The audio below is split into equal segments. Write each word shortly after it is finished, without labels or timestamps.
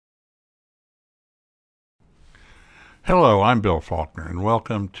Hello, I'm Bill Faulkner, and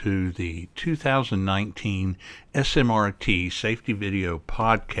welcome to the 2019 SMRT Safety Video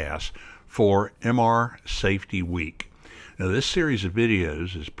Podcast for MR Safety Week. Now, this series of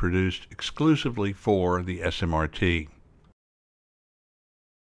videos is produced exclusively for the SMRT.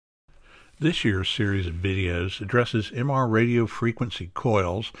 This year's series of videos addresses MR radio frequency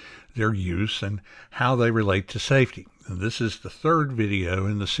coils, their use, and how they relate to safety. And this is the third video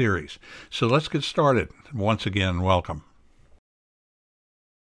in the series. So let's get started. Once again, welcome.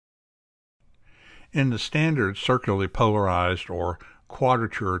 In the standard circularly polarized or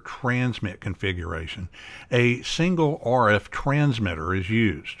quadrature transmit configuration, a single RF transmitter is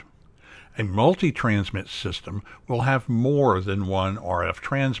used. A multi-transmit system will have more than one RF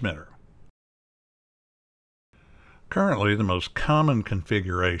transmitter. Currently, the most common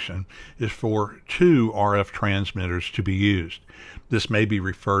configuration is for two RF transmitters to be used. This may be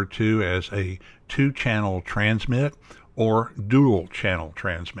referred to as a two-channel transmit or dual-channel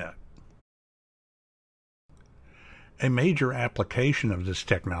transmit. A major application of this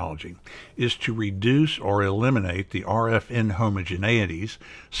technology is to reduce or eliminate the RF inhomogeneities,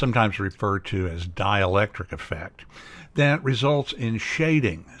 sometimes referred to as dielectric effect, that results in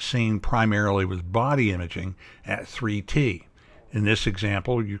shading seen primarily with body imaging at 3T. In this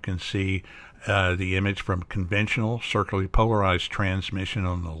example, you can see the image from conventional circularly polarized transmission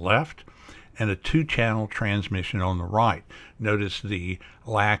on the left and a two-channel transmission on the right. Notice the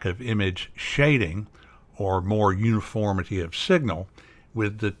lack of image shading or more uniformity of signal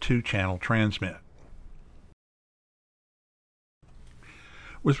with the two-channel transmit.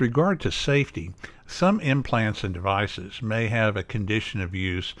 With regard to safety, some implants and devices may have a condition of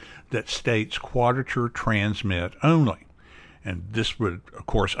use that states quadrature transmit only. And this would, of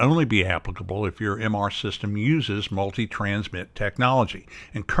course, only be applicable if your MR system uses multi-transmit technology.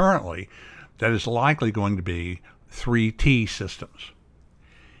 And currently, that is likely going to be 3T systems.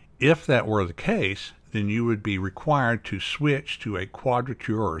 If that were the case, then you would be required to switch to a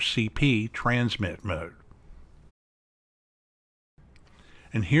quadrature or CP transmit mode.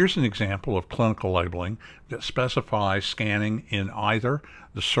 And here's an example of clinical labeling that specifies scanning in either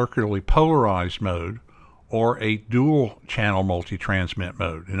the circularly polarized mode or a dual-channel multi-transmit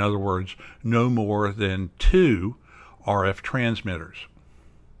mode. In other words, no more than two RF transmitters.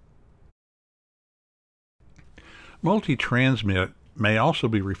 Multi-transmit may also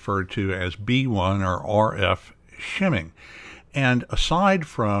be referred to as B1 or RF shimming. And aside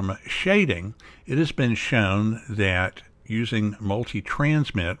from shading, it has been shown that using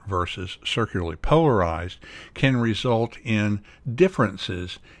multi-transmit versus circularly polarized can result in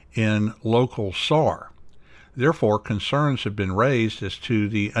differences in local SAR. Therefore, concerns have been raised as to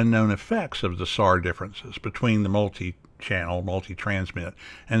the unknown effects of the SAR differences between the multi-channel, multi-transmit,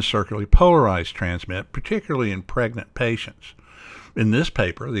 and circularly polarized transmit, particularly in pregnant patients. In this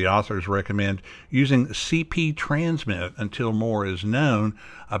paper, the authors recommend using CP transmit until more is known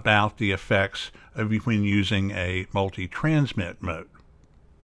about the effects of when using a multi-transmit mode.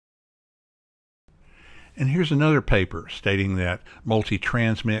 And here's another paper stating that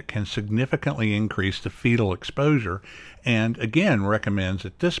multi-transmit can significantly increase the fetal exposure, and again recommends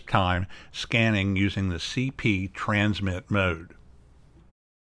at this time scanning using the CP transmit mode.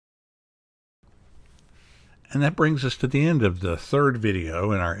 And that brings us to the end of the third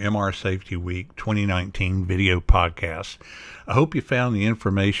video in our MR Safety Week 2019 video podcast. I hope you found the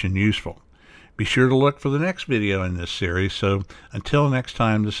information useful. Be sure to look for the next video in this series. So until next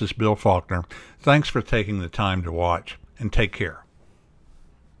time, this is Bill Faulkner. Thanks for taking the time to watch, and take care.